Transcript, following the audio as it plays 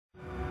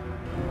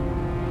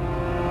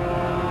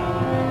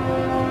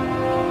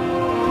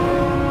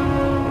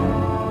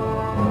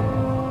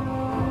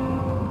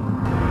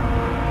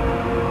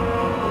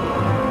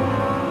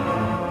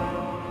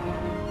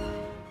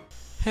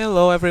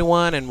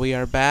everyone, and we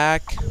are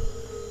back.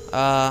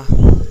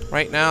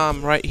 Right now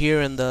I'm right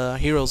here in the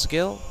Heroes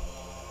Guild,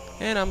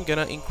 and I'm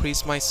gonna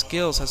increase my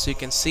skills. As you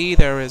can see,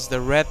 there is the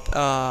red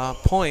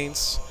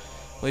points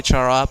which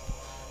are up,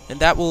 and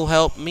that will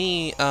help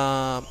me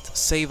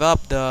save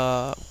up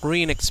the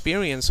green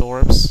experience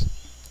orbs,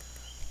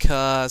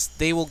 because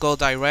they will go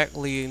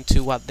directly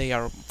into what they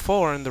are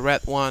for, and the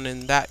red one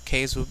in that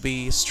case would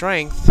be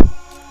strength.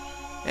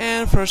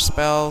 And for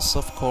spells,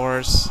 of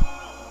course,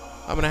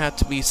 I'm gonna have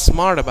to be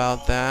smart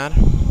about that.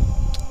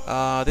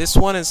 This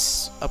one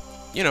is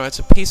it's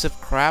a piece of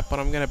crap, but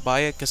I'm gonna buy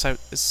it because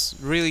it's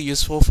really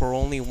useful for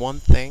only one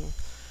thing,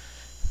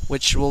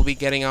 which we'll be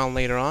getting on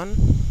later on.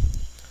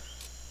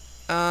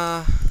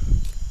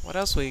 What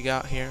else we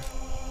got here?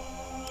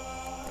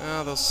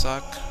 Oh, those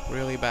suck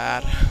really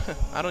bad.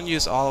 I don't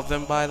use all of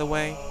them, by the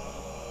way.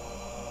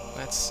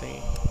 Let's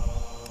see.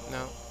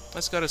 No,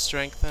 let's go to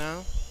strength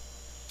now.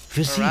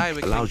 Physique Alright,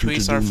 we can allows you to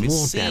increase do our more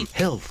physique.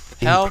 health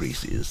Health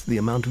increases the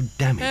amount of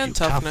damage. And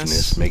Your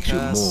toughness makes you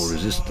more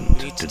resistant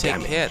we need to to take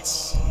damage.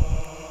 hits.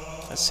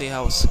 Let's see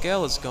how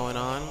skill is going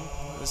on.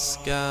 Let's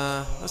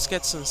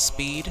get some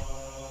speed.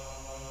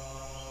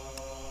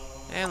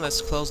 And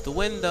let's close the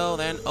window,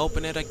 then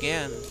open it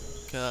again.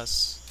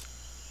 Because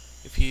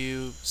if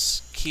you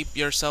keep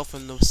yourself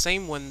in the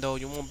same window,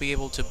 you won't be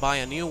able to buy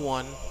a new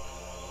one.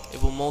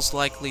 It will most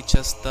likely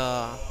just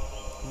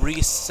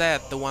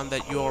reset the one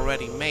that you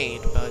already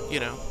made, but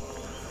you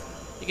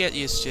get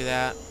used to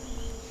that.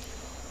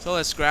 So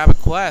let's grab a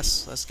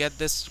quest. Let's get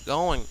this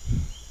going.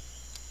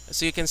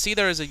 So you can see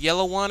there is a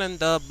yellow one and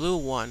the blue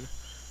one.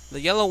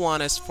 The yellow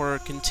one is for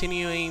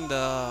continuing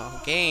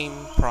the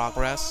game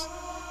progress,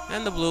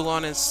 and the blue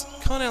one is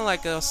kind of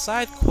like a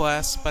side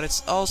quest, but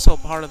it's also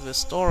part of the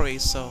story.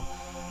 So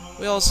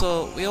we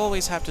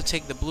always have to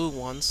take the blue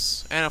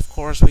ones, and of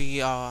course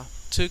we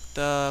took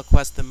the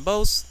quest in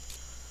both.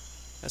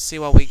 Let's see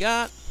what we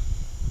got.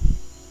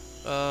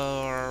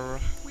 Now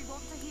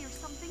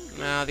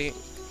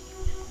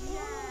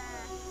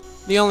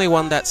the only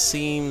one that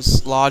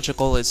seems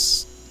logical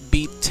is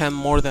beat 10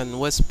 more than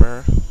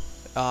Whisper.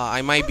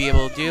 I might be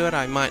able to do it,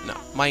 I might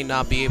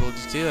not be able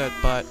to do it,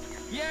 but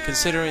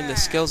considering the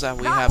skills that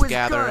we have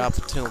gathered up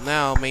till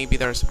now, maybe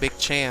there's a big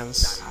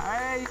chance.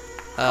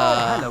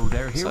 Hello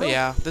there, hero. So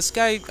yeah, this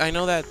guy, I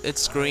know that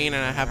it's green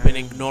and I have been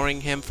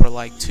ignoring him for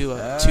like two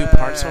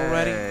parts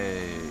already.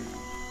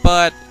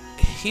 But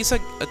he's a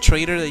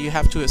trader that you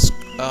have to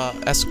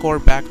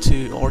escort back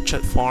to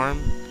Orchard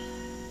Farm,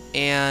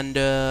 and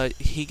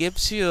he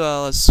gives you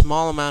a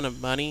small amount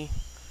of money.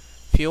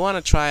 If you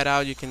want to try it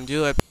out, you can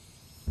do it.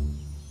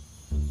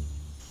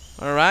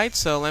 Alright,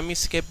 so let me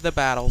skip the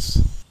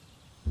battles.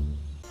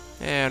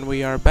 And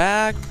we are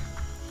back.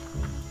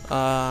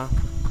 Oh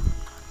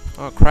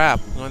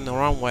crap, going the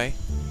wrong way.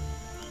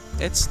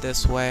 It's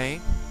this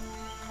way.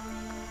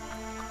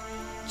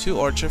 To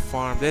Orchard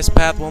Farm. This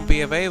path won't be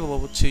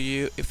available to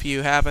you if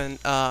you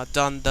haven't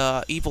done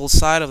the evil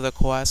side of the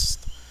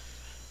quest,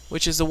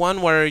 which is the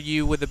one where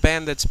you, with the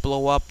bandits,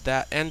 blow up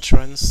that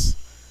entrance.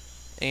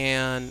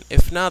 And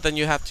if not, then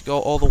you have to go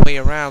all the way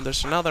around.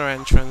 There's another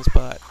entrance,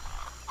 but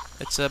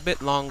it's a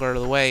bit longer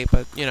the way,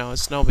 but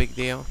it's no big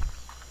deal.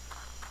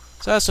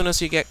 So as soon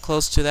as you get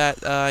close to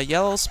that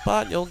yellow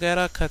spot, you'll get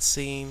a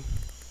cutscene.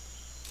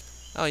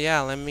 Oh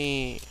yeah, let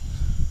me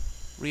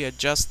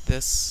readjust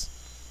this.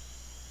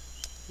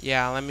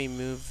 Yeah, let me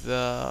move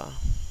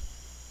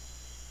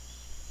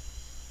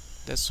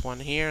this one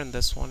here and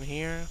this one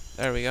here.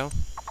 There we go.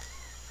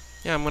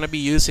 Yeah, I'm gonna be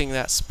using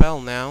that spell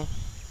now.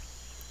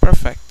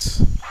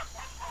 Perfect.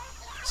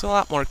 It's a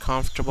lot more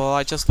comfortable.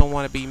 I just don't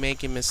want to be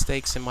making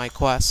mistakes in my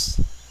quest.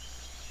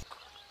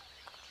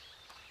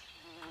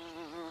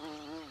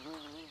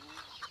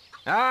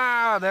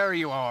 Ah, there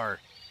you are.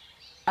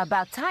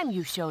 About time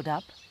you showed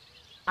up.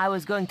 I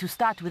was going to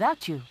start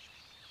without you.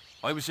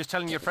 I was just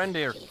telling your friend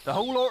here, the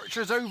whole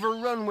orchard's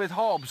overrun with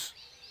hobs.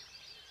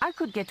 I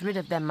could get rid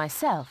of them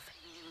myself,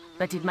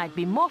 but it might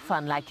be more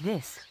fun like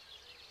this.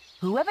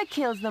 Whoever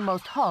kills the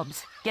most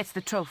hobs gets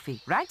the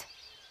trophy, right?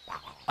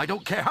 I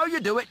don't care how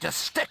you do it, just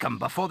stick 'em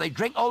before they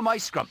drink all my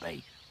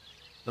scrumpy.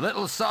 The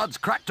little sods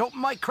cracked open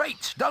my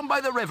crates down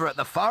by the river at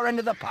the far end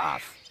of the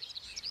path.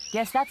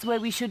 Guess that's where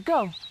we should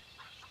go.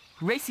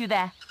 Race you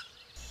there.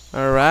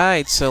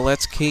 Alright, so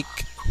let's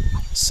kick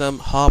some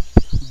hop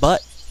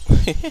butt.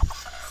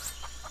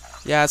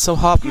 Yeah, it's a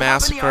hop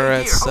massacre.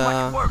 It's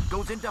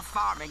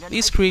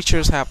these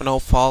creatures have no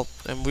fault,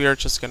 and we are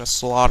just gonna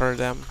slaughter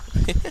them.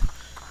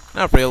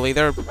 Not really,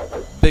 they're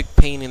a big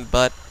pain in the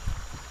butt.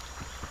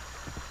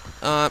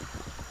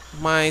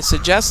 My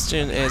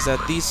suggestion is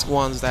that these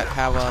ones that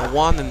have a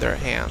wand in their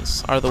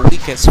hands are the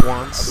weakest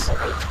ones.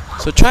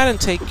 So try to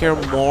take care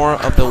more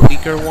of the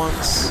weaker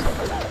ones,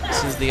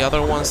 since the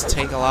other ones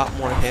take a lot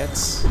more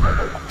hits.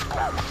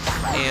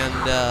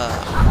 And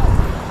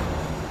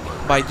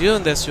by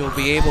doing this, you'll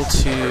be able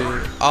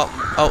to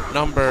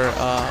outnumber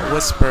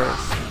Whisper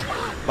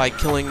by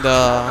killing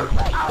the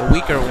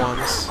weaker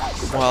ones,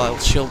 while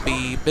she'll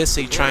be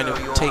busy trying to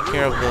take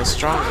care of the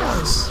strong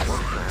ones.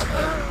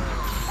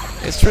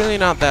 It's really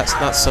not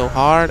so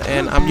hard,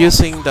 and I'm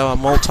using the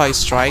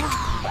multi-strike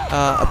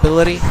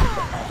ability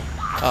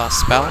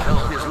spell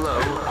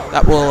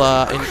that will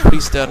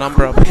increase the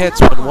number of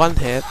hits with one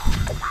hit,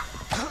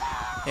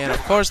 and of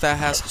course that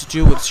has to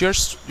do with your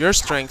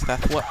strength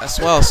as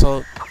well.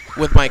 So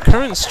with my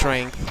current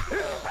strength,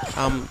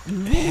 I'm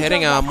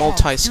hitting a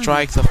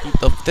multi-strike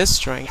of this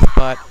strength,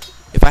 but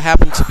if I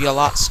happen to be a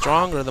lot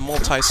stronger, the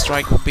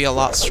multi-strike will be a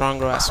lot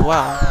stronger as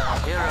well.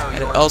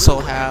 And it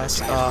also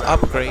has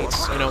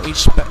upgrades. You know,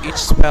 each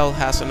spell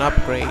has an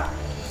upgrade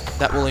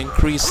that will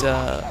increase, you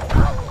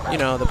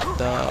know,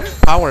 the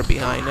power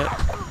behind it.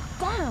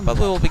 But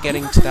we will be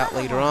getting to that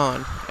later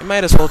on. I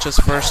might as well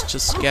just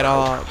get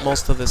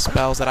most of the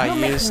spells that I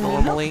use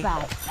normally,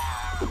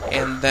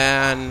 and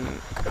then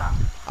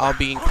I'll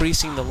be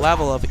increasing the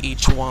level of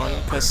each one,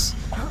 because,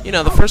 you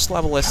know, the first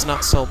level is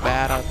not so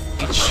bad on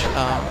each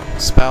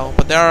spell,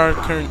 but there are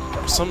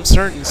some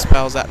certain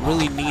spells that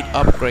really need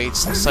upgrades,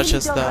 such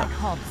as the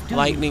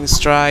lightning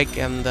strike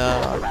and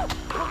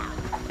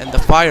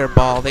the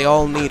fireball. They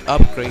all need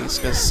upgrades,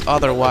 because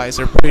otherwise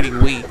they're pretty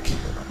weak.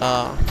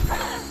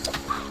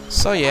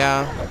 So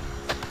yeah,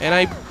 and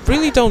I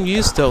really don't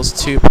use those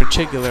two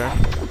particular.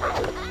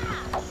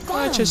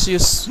 I just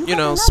use, you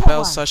know,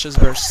 spells such as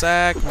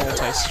Berserk,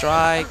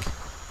 Multi-Strike.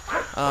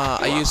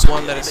 I use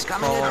one that is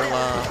called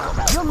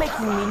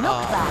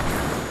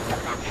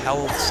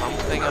Hell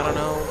something, I don't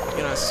know.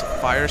 You know, it's a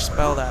fire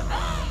spell that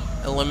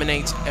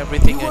eliminates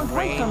everything in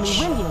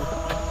range.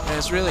 And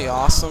it's really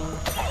awesome,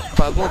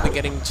 but we'll be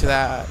getting to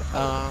that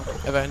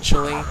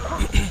eventually.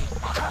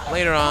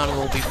 Later on,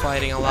 we'll be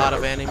fighting a lot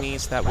of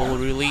enemies that will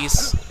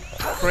release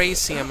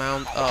crazy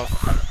amount of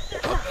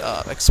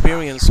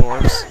experience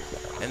orbs.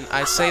 And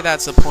I say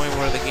that's the point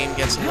where the game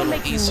gets a little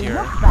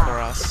easier for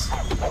us.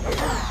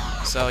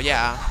 So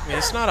yeah, I mean,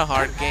 it's not a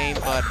hard game,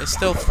 but it's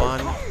still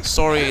fun.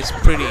 Story is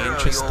pretty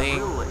interesting.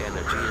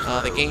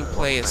 The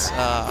gameplay is,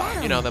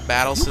 you know, the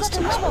battle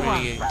system is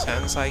pretty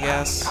intense, I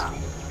guess.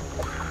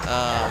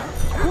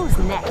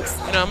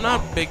 You know, I'm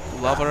not a big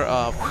lover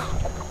of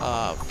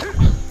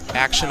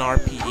action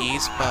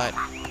RPGs, but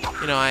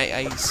you know,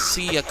 I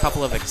see a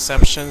couple of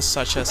exceptions,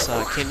 such as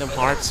Kingdom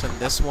Hearts and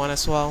this one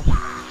as well.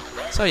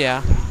 So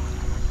yeah,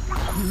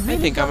 I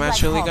think I'm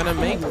actually gonna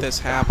make this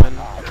happen.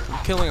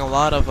 I'm killing a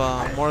lot of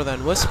more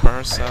than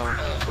Whisper, so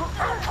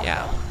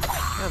yeah.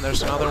 And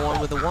there's another one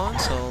with the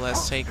wand, so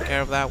let's take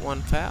care of that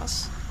one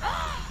fast.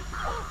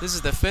 This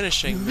is the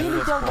finishing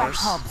move, of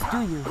course.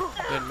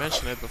 Didn't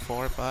mention it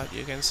before, but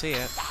you can see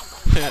it.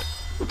 I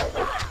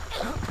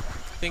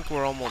think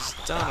we're almost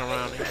done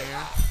around here.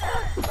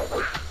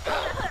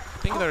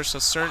 I think there's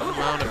a certain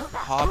amount of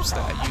hobs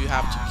that you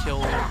have to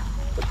kill,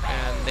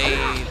 and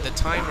the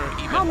timer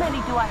even, How many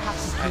do I have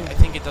to kill? I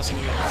think it doesn't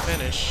even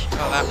finish.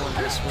 Oh, that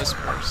one was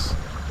Whispers.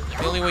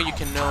 The only way you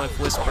can know if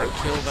Whisper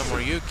killed them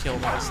or you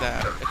killed them is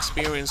that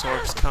experience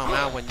orbs come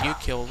out when you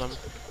kill them.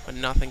 When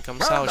nothing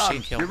comes out, she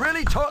killed them. You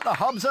really taught the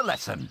hobs a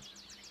lesson.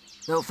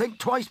 They'll think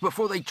twice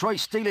before they try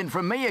stealing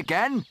from me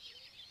again.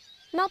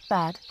 Not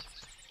bad.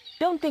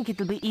 Don't think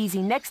it'll be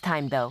easy next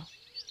time, though.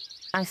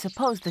 I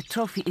suppose the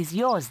trophy is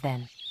yours,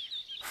 then.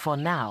 For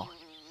now.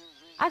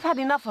 I've had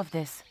enough of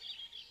this.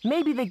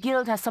 Maybe the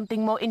guild has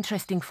something more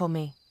interesting for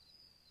me.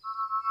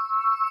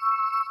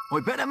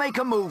 We better make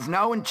a move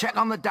now and check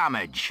on the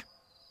damage.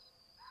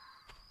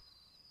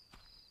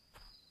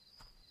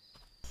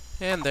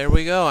 And there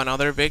we go,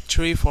 another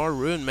victory for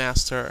Rune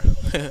Master.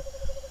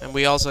 And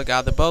we also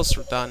got the boss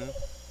done.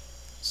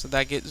 So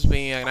that gives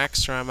me an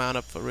extra amount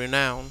of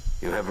renown.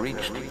 You have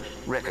reached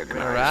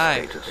recognized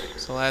Alright,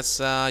 status. so let's,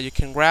 you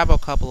can grab a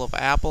couple of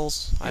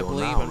apples, I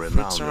believe, and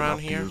fruits around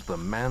here.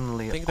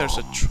 I think there's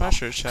a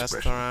treasure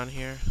chest around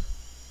here.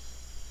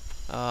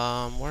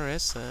 Where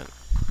is it?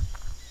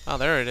 Oh,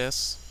 there it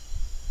is.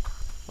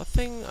 What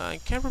thing? I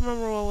can't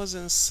remember what was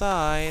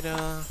inside.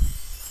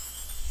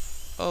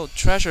 Oh,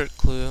 treasure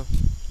clue.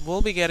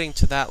 We'll be getting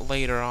to that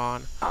later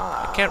on.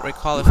 I can't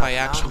recall if I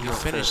actually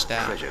finished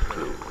that.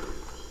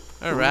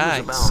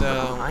 Alright,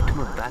 so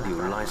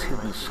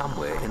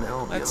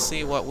let's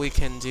see what we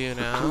can do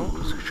now.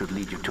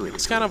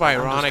 It's kind of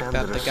ironic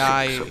that the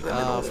guy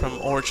from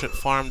Orchard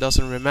Farm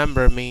doesn't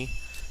remember me,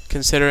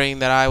 considering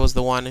that I was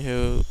the one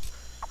who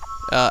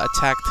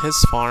attacked his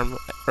farm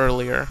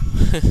earlier.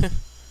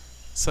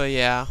 So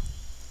yeah,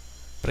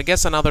 but I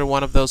guess another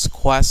one of those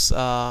quests,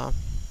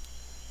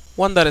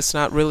 one that is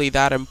not really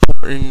that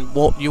important.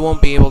 You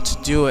won't be able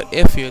to do it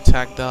if you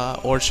attack the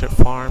Orchard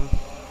Farm.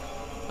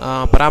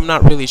 But I'm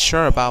not really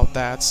sure about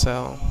that,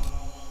 so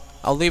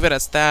I'll leave it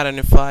as that, and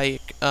if I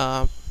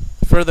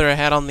further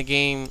ahead on the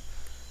game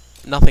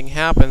nothing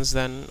happens,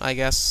 then I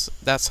guess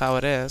that's how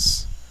it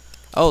is.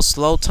 Oh,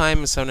 slow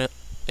time is an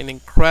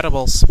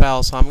incredible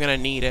spell, so I'm gonna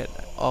need it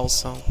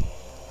also.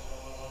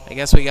 I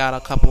guess we got a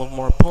couple of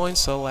more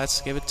points, so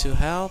let's give it to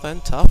health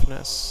and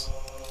toughness.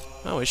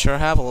 Oh, we sure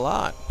have a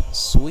lot.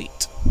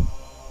 Sweet.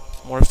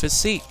 More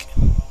physique.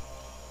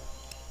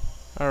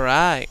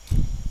 Alright.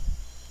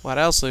 What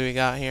else do we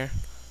got here?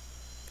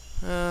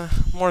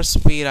 More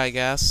speed, I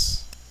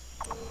guess.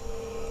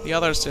 The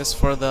others is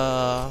for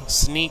the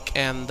sneak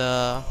and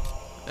the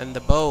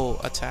bow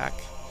attack.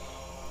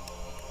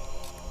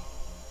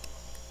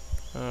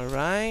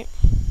 Alright.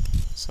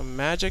 Some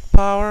magic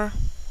power.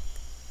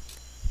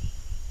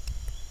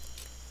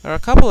 There are a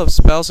couple of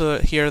spells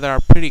here that are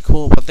pretty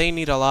cool, but they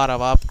need a lot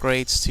of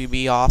upgrades to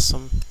be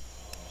awesome.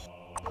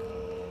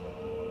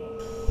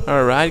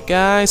 Alright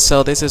guys,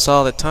 so this is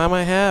all the time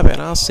I have,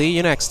 and I'll see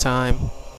you next time.